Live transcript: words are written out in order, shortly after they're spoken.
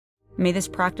May this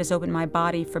practice open my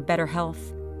body for better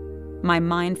health, my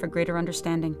mind for greater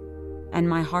understanding, and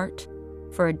my heart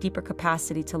for a deeper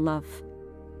capacity to love.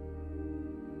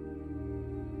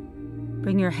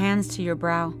 Bring your hands to your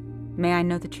brow. May I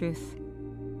know the truth.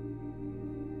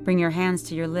 Bring your hands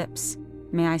to your lips.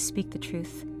 May I speak the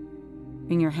truth.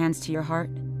 Bring your hands to your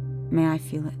heart. May I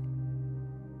feel it.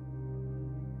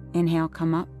 Inhale,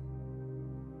 come up.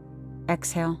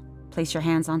 Exhale, place your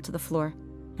hands onto the floor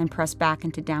and press back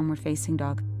into downward facing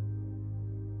dog.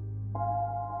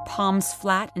 Palms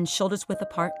flat and shoulders width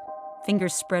apart,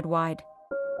 fingers spread wide.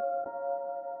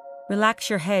 Relax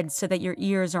your head so that your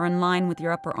ears are in line with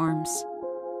your upper arms.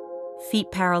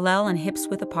 Feet parallel and hips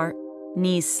width apart,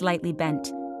 knees slightly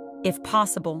bent. If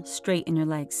possible, straighten your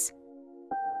legs.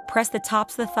 Press the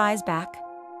tops of the thighs back,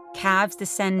 calves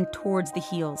descend towards the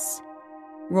heels.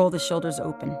 Roll the shoulders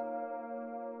open.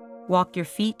 Walk your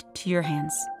feet to your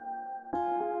hands.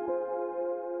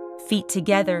 Feet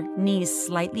together, knees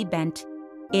slightly bent.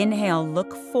 Inhale,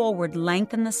 look forward,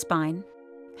 lengthen the spine.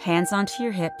 Hands onto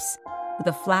your hips. With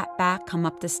a flat back, come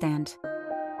up to stand.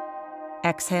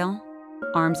 Exhale,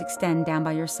 arms extend down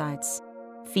by your sides.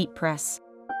 Feet press,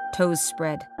 toes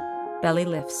spread, belly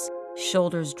lifts,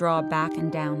 shoulders draw back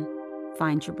and down.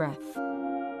 Find your breath.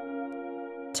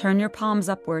 Turn your palms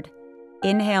upward.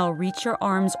 Inhale, reach your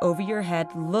arms over your head,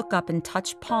 look up and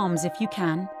touch palms if you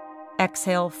can.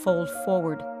 Exhale, fold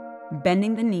forward,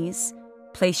 bending the knees.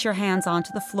 Place your hands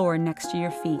onto the floor next to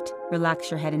your feet.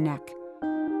 Relax your head and neck.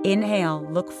 Inhale,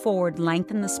 look forward,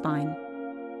 lengthen the spine.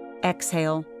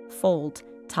 Exhale, fold,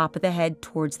 top of the head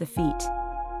towards the feet.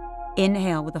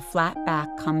 Inhale, with a flat back,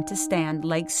 come to stand,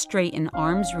 legs straighten,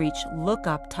 arms reach, look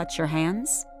up, touch your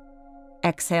hands.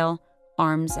 Exhale,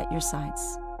 arms at your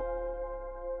sides.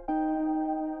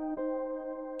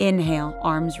 Inhale,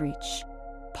 arms reach,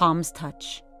 palms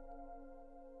touch.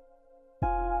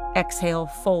 Exhale,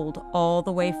 fold all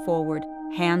the way forward,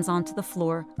 hands onto the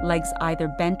floor, legs either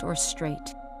bent or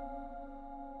straight.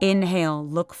 Inhale,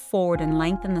 look forward and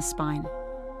lengthen the spine.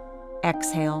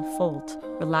 Exhale, fold,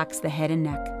 relax the head and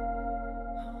neck.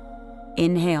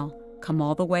 Inhale, come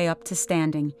all the way up to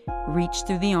standing, reach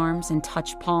through the arms and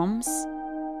touch palms.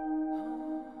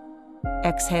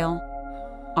 Exhale,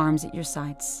 arms at your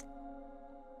sides.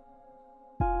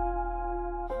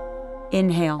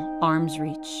 Inhale, arms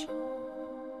reach.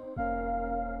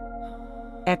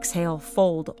 Exhale,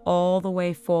 fold all the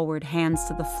way forward, hands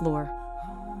to the floor.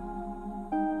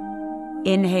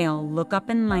 Inhale, look up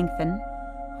and lengthen.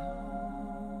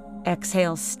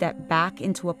 Exhale, step back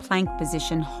into a plank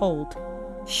position, hold.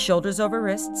 Shoulders over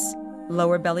wrists,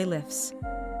 lower belly lifts.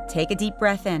 Take a deep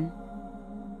breath in.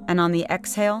 And on the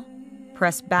exhale,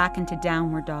 press back into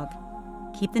downward dog.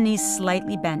 Keep the knees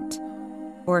slightly bent,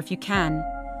 or if you can,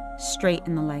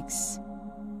 straighten the legs.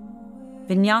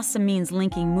 Vinyasa means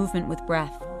linking movement with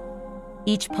breath.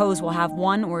 Each pose will have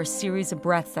one or a series of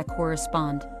breaths that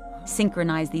correspond.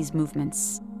 Synchronize these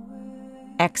movements.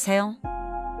 Exhale,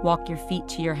 walk your feet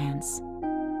to your hands.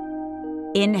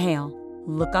 Inhale,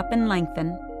 look up and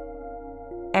lengthen.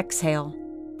 Exhale,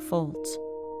 fold.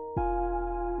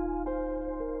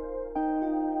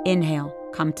 Inhale,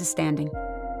 come to standing.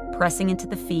 Pressing into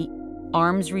the feet,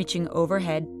 arms reaching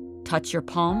overhead, touch your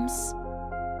palms.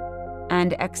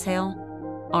 And exhale,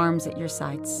 arms at your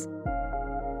sides.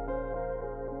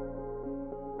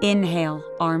 Inhale,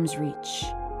 arms reach.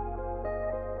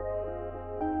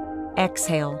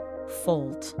 Exhale,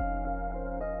 fold.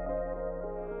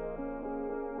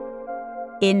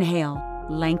 Inhale,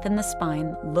 lengthen the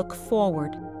spine, look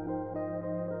forward.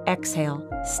 Exhale,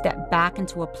 step back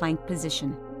into a plank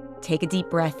position. Take a deep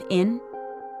breath in.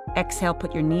 Exhale,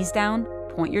 put your knees down,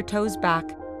 point your toes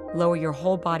back, lower your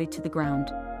whole body to the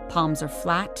ground. Palms are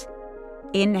flat.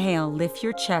 Inhale, lift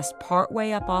your chest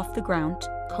partway up off the ground,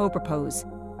 cobra pose.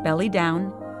 Belly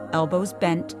down, elbows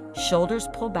bent, shoulders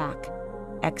pull back.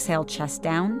 Exhale, chest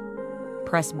down.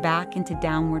 Press back into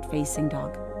downward facing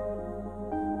dog.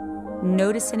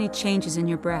 Notice any changes in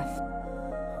your breath.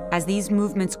 As these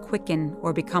movements quicken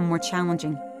or become more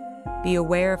challenging, be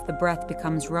aware if the breath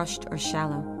becomes rushed or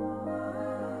shallow.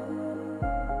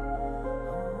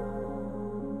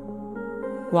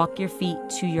 Walk your feet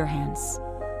to your hands.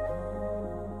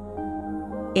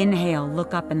 Inhale,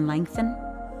 look up and lengthen.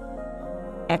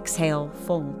 Exhale,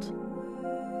 fold.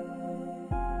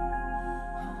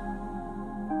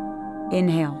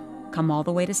 Inhale, come all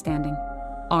the way to standing.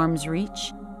 Arms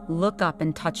reach, look up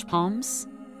and touch palms.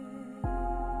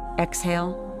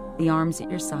 Exhale, the arms at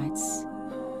your sides.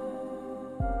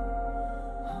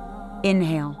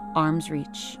 Inhale, arms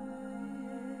reach.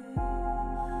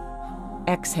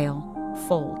 Exhale,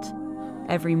 fold.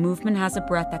 Every movement has a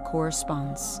breath that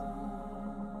corresponds.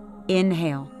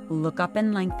 Inhale, look up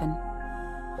and lengthen.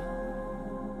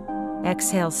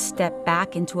 Exhale, step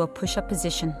back into a push-up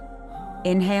position.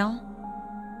 Inhale.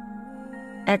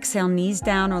 Exhale, knees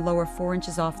down or lower 4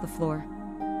 inches off the floor.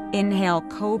 Inhale,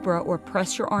 cobra or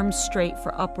press your arms straight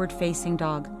for upward facing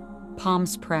dog.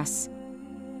 Palms press.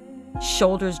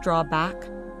 Shoulders draw back,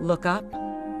 look up.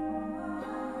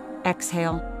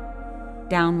 Exhale,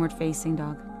 downward facing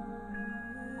dog.